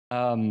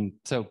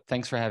So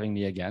thanks for having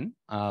me again.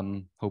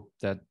 Hope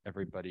that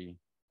everybody,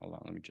 hold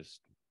on, let me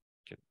just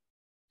get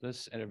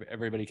this, and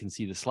everybody can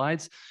see the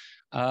slides.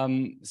 I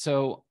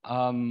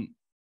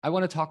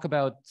want to talk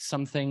about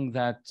something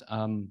that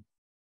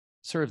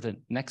sort of the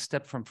next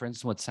step from, for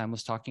instance, what Sam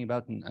was talking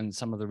about and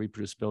some of the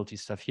reproducibility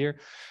stuff here.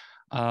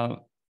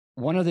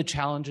 One of the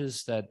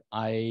challenges that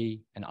I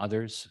and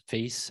others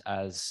face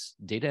as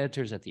data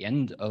editors at the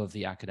end of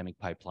the academic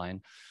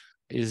pipeline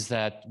is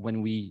that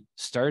when we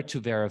start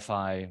to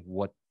verify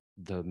what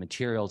the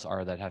materials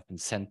are that have been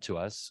sent to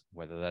us,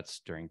 whether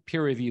that's during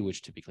peer review,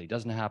 which typically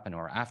doesn't happen,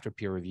 or after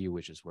peer review,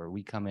 which is where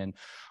we come in,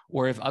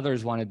 or if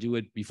others want to do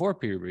it before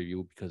peer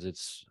review because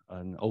it's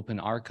an open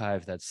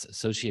archive that's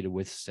associated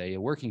with, say,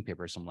 a working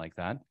paper or something like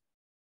that.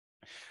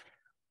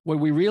 What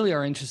we really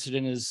are interested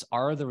in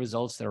are the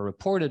results that are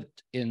reported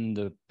in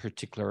the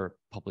particular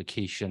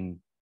publication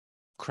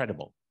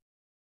credible?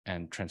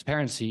 And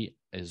transparency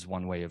is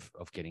one way of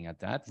getting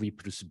at that.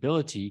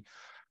 Reproducibility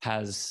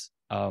has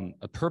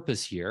a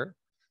purpose here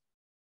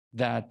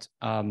that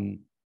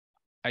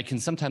I can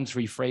sometimes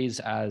rephrase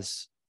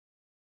as,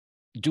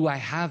 do I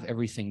have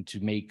everything to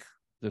make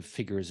the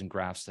figures and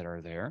graphs that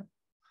are there,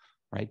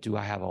 right? Do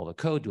I have all the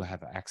code? Do I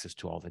have access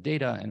to all the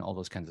data and all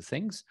those kinds of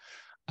things?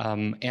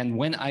 And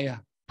when I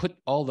put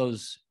all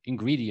those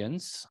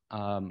ingredients,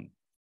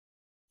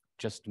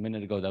 just a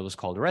minute ago, that was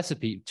called a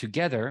recipe,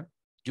 together,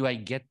 do I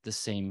get the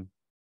same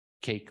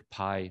cake,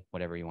 pie,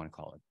 whatever you want to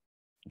call it,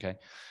 okay?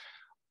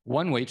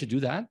 One way to do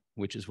that,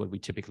 which is what we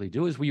typically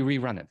do, is we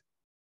rerun it,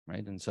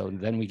 right? And so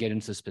then we get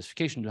into the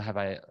specification. Do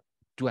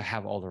I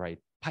have all the right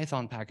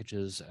Python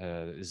packages?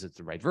 Is it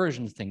the right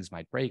version? Things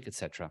might break,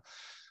 etc.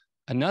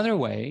 Another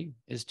way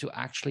is to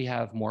actually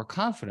have more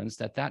confidence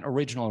that that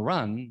original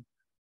run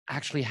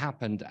actually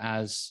happened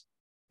as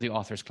the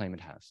authors claim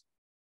it has.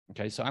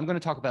 Okay, so I'm going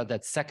to talk about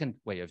that second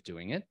way of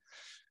doing it.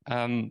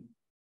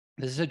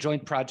 This is a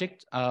joint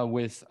project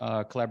with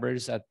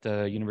collaborators at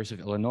the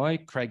University of Illinois.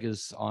 Craig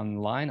is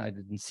online. I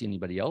didn't see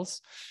anybody else.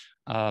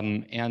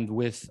 And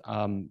with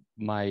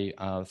my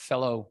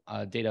fellow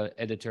data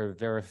editor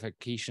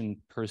verification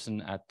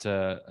person at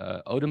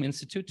Odum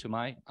Institute, to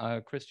my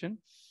Christian.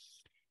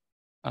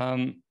 Let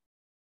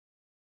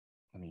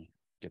me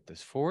get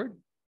this forward.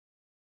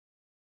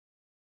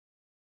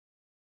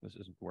 This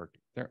isn't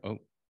working there. Oh.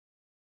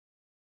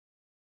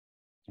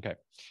 Okay.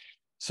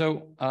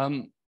 So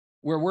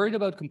we're worried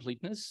about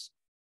completeness,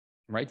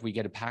 right? We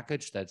get a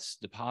package that's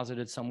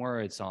deposited somewhere.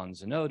 It's on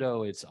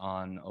Zenodo, it's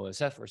on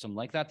OSF or something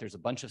like that. There's a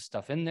bunch of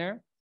stuff in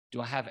there. Do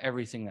I have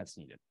everything that's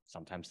needed?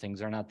 Sometimes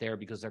things are not there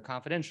because they're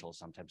confidential.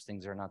 Sometimes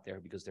things are not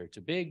there because they're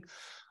too big.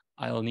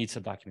 I'll need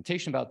some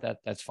documentation about that.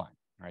 That's fine,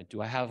 right?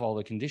 Do I have all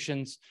the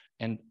conditions?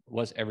 And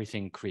was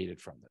everything created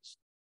from this?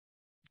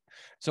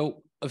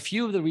 So a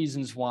few of the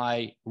reasons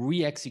why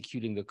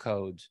re-executing the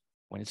code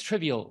when it's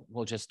trivial,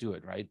 we'll just do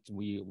it, right?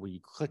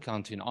 We click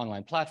onto an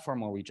online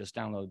platform or we just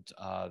download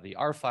the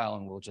R file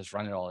and we'll just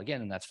run it all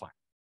again, and that's fine.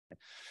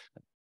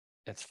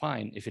 That's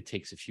fine if it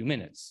takes a few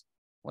minutes.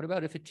 What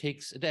about if it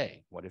takes a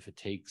day? What if it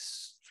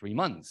takes 3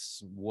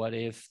 months? What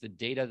if the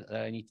data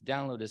that I need to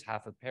download is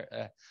half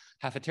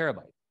a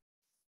terabyte,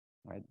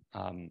 right?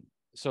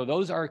 So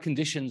those are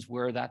conditions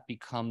where that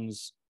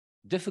becomes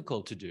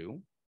difficult to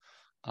do.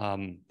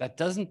 That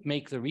doesn't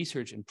make the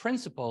research in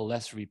principle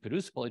less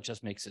reproducible, it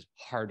just makes it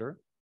harder.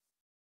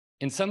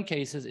 In some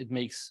cases, it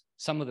makes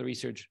some of the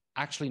research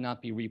actually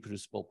not be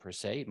reproducible per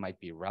se. It might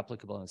be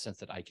replicable in the sense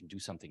that I can do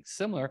something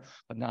similar,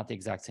 but not the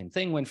exact same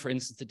thing when, for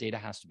instance, the data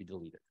has to be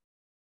deleted.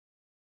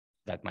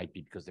 That might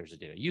be because there's a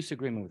data use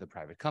agreement with a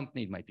private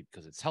company. It might be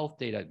because it's health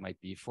data. It might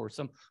be for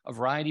a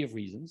variety of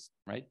reasons,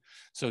 right?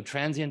 So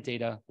transient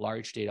data,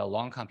 large data,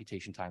 long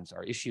computation times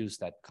are issues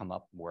that come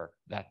up where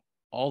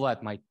all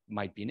that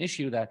might be an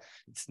issue that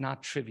it's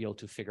not trivial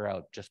to figure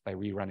out just by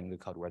rerunning the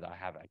code where I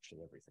have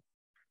actually everything.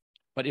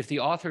 But if the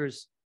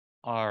authors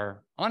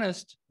are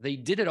honest, they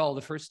did it all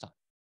the first time,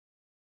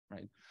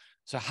 right?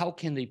 So how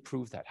can they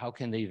prove that? How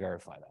can they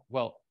verify that?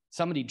 Well,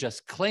 somebody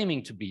just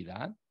claiming to be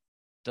that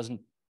doesn't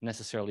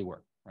necessarily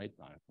work, right?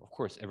 Of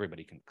course,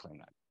 everybody can claim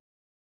that.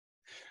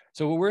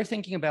 So what we're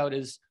thinking about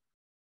is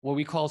what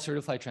we call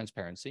certified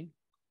transparency,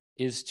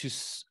 is to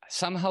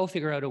somehow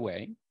figure out a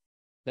way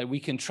that we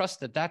can trust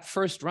that that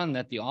first run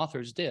that the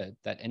authors did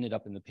that ended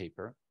up in the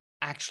paper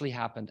actually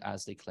happened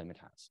as they claim it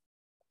has.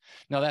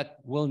 Now, that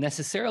will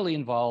necessarily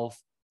involve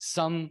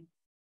some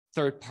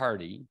third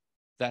party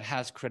that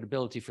has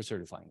credibility for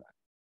certifying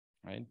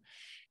that, right?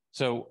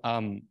 So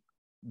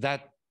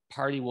that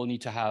party will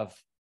need to have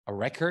a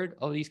record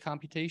of these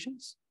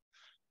computations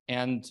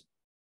and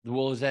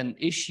will then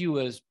issue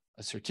a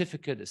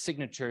certificate, a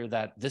signature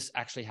that this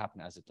actually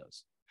happened as it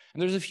does.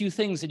 And there's a few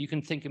things that you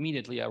can think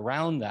immediately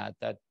around that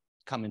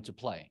come into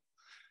play.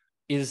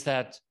 Is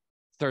that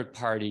third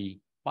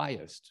party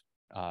biased?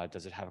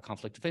 Does it have a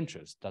conflict of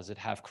interest? Does it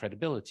have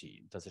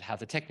credibility? Does it have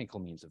the technical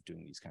means of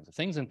doing these kinds of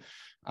things? And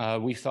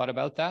we've thought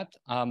about that,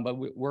 but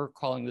we're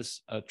calling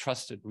this a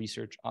trusted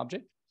research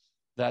object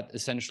that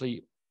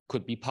essentially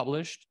could be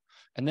published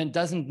and then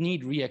doesn't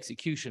need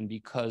re-execution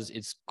because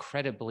it's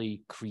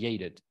credibly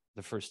created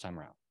the first time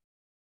around.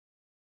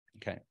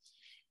 Okay.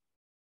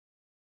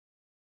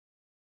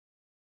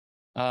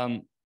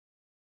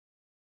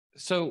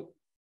 So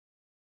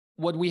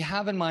what we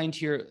have in mind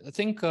here,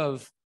 think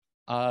of,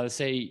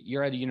 say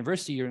you're at a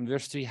university, your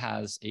university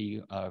has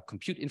a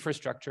compute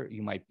infrastructure.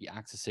 You might be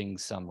accessing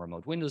some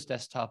remote Windows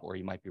desktop, or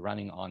you might be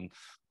running on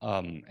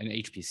an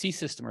HPC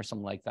system or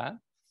something like that.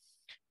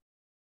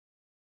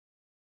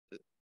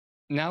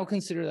 Now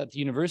consider that the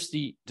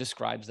university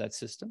describes that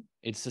system.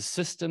 It's a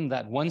system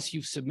that once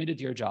you've submitted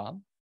your job,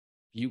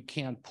 you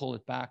can't pull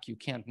it back. You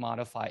can't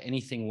modify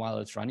anything while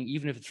it's running,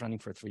 even if it's running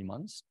for 3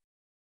 months,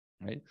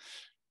 right?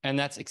 And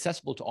that's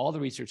accessible to all the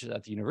researchers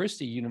at the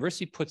university.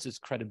 University puts its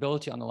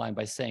credibility on the line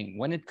by saying,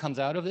 when it comes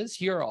out of this,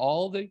 here are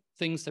all the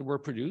things that were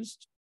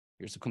produced.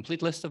 Here's a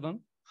complete list of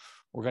them.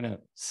 We're going to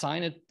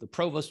sign it. The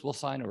provost will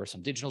sign it, or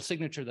some digital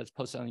signature that's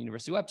posted on the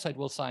university website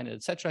will sign it,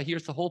 et cetera.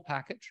 Here's the whole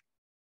package.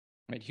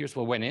 Right, here's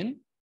what went in,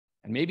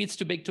 and maybe it's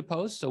too big to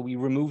post, so we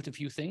removed a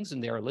few things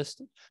and they are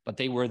listed, but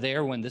they were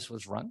there when this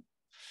was run.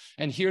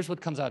 And here's what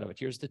comes out of it.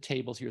 Here's the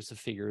tables, here's the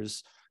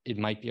figures. It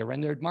might be a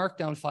rendered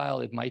markdown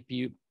file. It might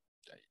be,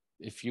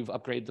 if you've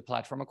upgraded the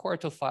platform, a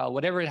Quarto file,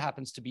 whatever it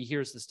happens to be,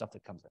 here's the stuff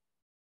that comes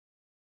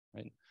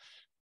in, right?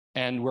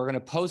 And we're going to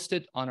post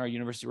it on our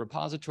university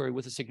repository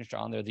with a signature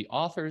on there. The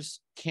authors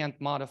can't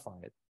modify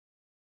it.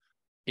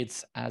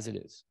 It's as it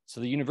is. So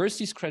the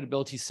university's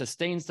credibility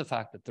sustains the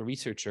fact that the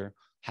researcher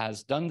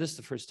has done this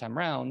the first time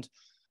around,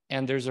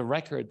 and there's a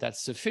record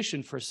that's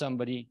sufficient for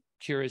somebody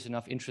curious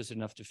enough, interested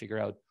enough to figure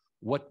out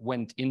what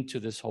went into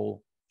this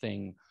whole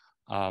thing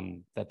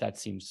that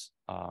seems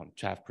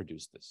to have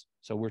produced this.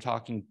 So we're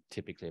talking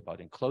typically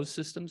about enclosed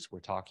systems. We're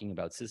talking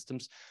about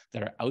systems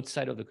that are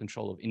outside of the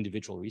control of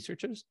individual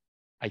researchers.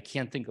 I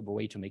can't think of a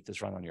way to make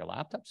this run on your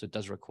laptop, so it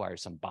does require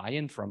some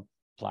buy-in from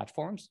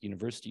platforms,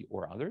 university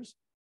or others.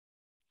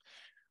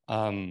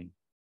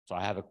 So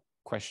I have a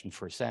question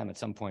for Sam at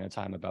some point in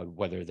time about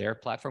whether their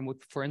platform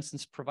would, for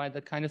instance, provide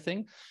that kind of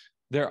thing.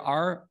 There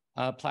are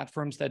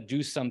platforms that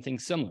do something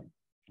similar,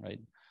 right?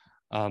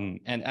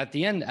 And at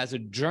the end, as a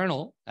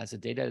journal, as a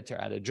data editor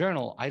at a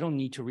journal, I don't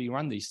need to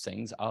rerun these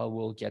things. I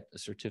will get a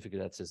certificate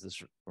that says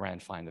this ran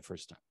fine the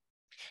first time.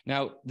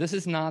 Now, this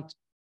is not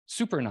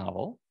super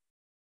novel.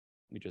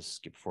 Let me just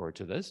skip forward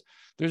to this.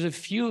 There's a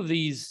few of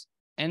these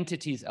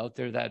entities out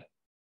there that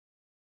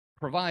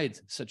provide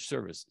such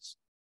services,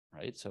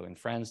 right? So in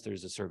France,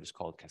 there's a service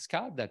called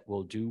Cascade that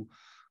will do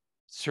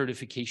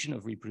certification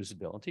of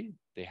reproducibility.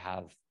 They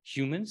have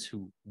humans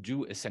who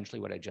do essentially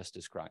what I just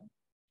described,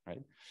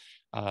 right?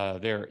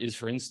 There is,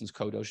 for instance,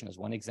 CodeOcean as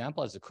one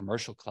example, as a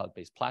commercial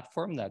cloud-based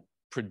platform that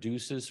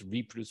produces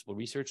reproducible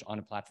research on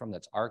a platform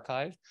that's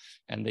archived,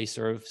 and they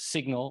serve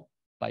signal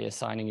by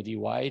assigning a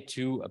DY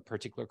to a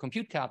particular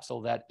compute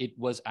capsule that it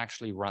was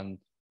actually run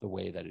the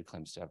way that it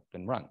claims to have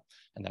been run,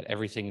 and that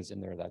everything is in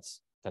there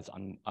that's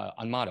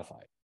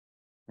unmodified,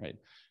 right?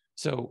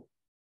 So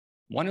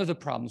one of the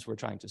problems we're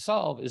trying to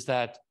solve is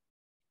that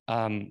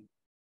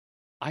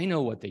I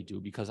know what they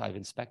do because I've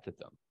inspected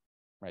them,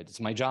 right? It's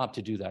my job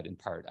to do that in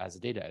part as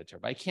a data editor,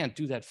 but I can't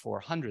do that for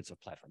hundreds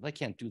of platforms. I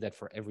can't do that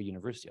for every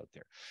university out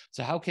there.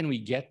 So how can we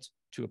get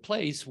to a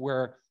place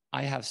where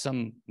I have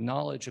some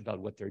knowledge about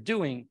what they're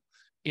doing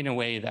in a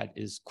way that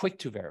is quick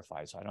to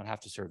verify, so I don't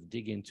have to sort of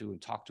dig into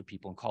and talk to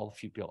people and call a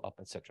few people up,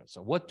 et cetera.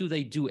 So what do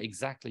they do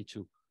exactly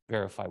to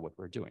verify what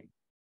we're doing,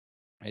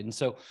 right? And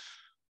so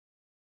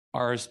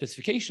our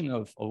specification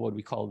of what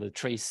we call the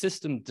trace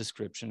system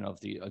description of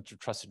the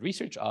trusted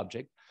research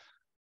object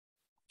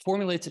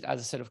formulates it as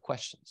a set of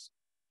questions,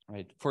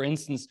 right? For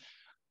instance,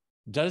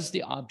 does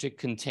the object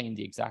contain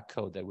the exact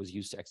code that was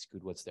used to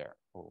execute what's there?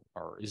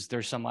 Or is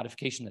there some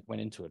modification that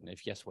went into it? And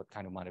if yes, what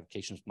kind of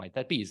modifications might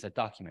that be? Is that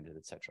documented,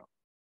 et cetera,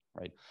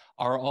 right?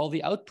 Are all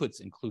the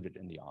outputs included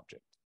in the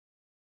object?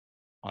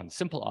 On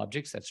simple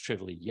objects, that's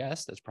trivially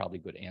yes, that's probably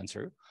a good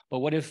answer. But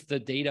what if the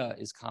data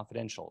is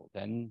confidential?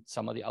 Then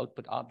some of the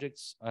output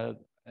objects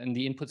and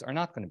the inputs are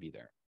not going to be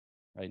there,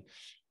 right?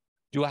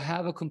 Do I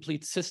have a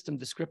complete system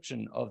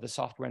description of the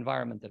software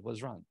environment that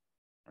was run,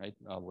 right?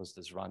 Was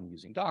this run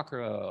using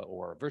Docker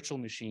or virtual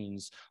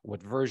machines?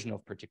 What version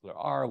of particular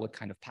R? What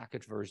kind of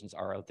package versions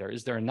are out there?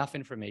 Is there enough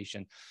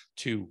information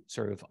to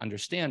sort of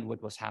understand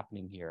what was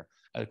happening here?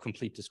 A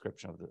complete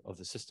description of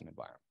the system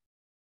environment.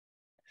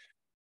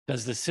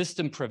 Does the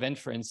system prevent,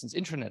 for instance,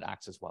 internet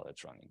access while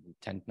it's running? We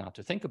tend not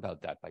to think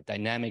about that. But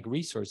dynamic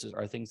resources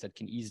are things that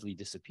can easily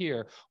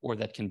disappear, or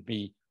that can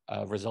be,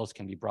 results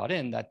can be brought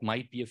in. That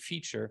might be a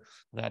feature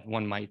that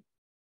one might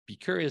be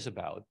curious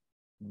about.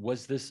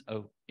 Was this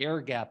an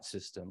air-gapped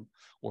system,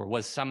 or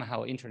was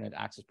somehow internet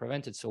access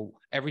prevented? So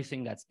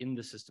everything that's in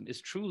the system is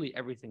truly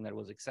everything that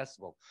was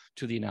accessible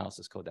to the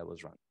analysis code that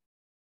was run,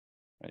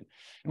 right?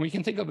 And we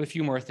can think of a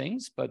few more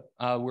things, but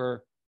we're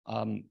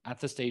at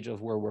the stage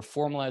of where we're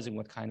formalizing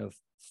what kind of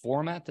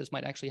format this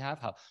might actually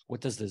have.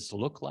 What does this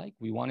look like?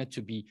 We want it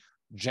to be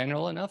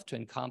general enough to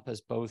encompass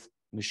both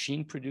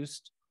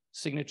machine-produced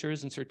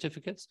signatures and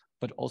certificates,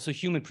 but also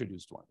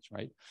human-produced ones,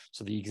 right?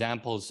 So the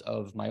examples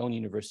of my own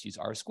university's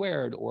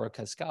R² or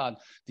Cascade,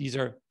 these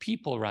are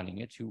people running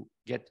it who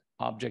get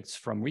objects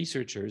from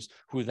researchers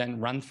who then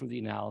run through the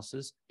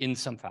analysis in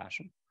some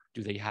fashion.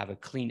 Do they have a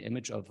clean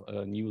image of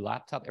a new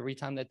laptop every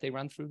time that they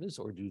run through this,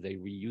 or do they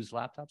reuse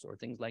laptops or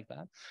things like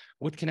that?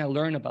 What can I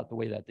learn about the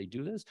way that they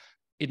do this?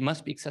 It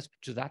must be accessible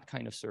to that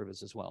kind of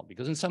service as well,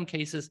 because in some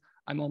cases,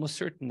 I'm almost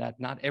certain that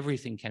not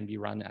everything can be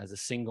run as a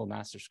single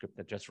master script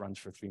that just runs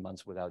for 3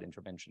 months without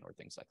intervention or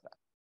things like that,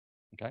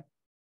 okay?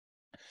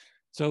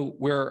 So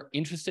we're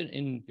interested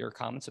in your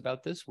comments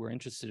about this. We're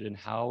interested in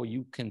how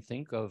you can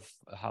think of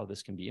how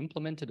this can be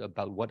implemented,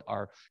 about what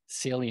are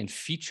salient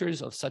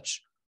features of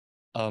such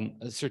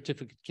a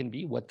certificate can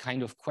be, what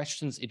kind of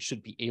questions it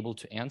should be able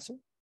to answer.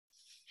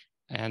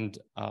 And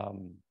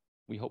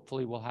we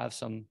hopefully will have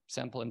some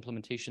sample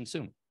implementation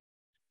soon.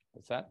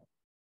 With that,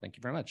 thank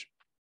you very much.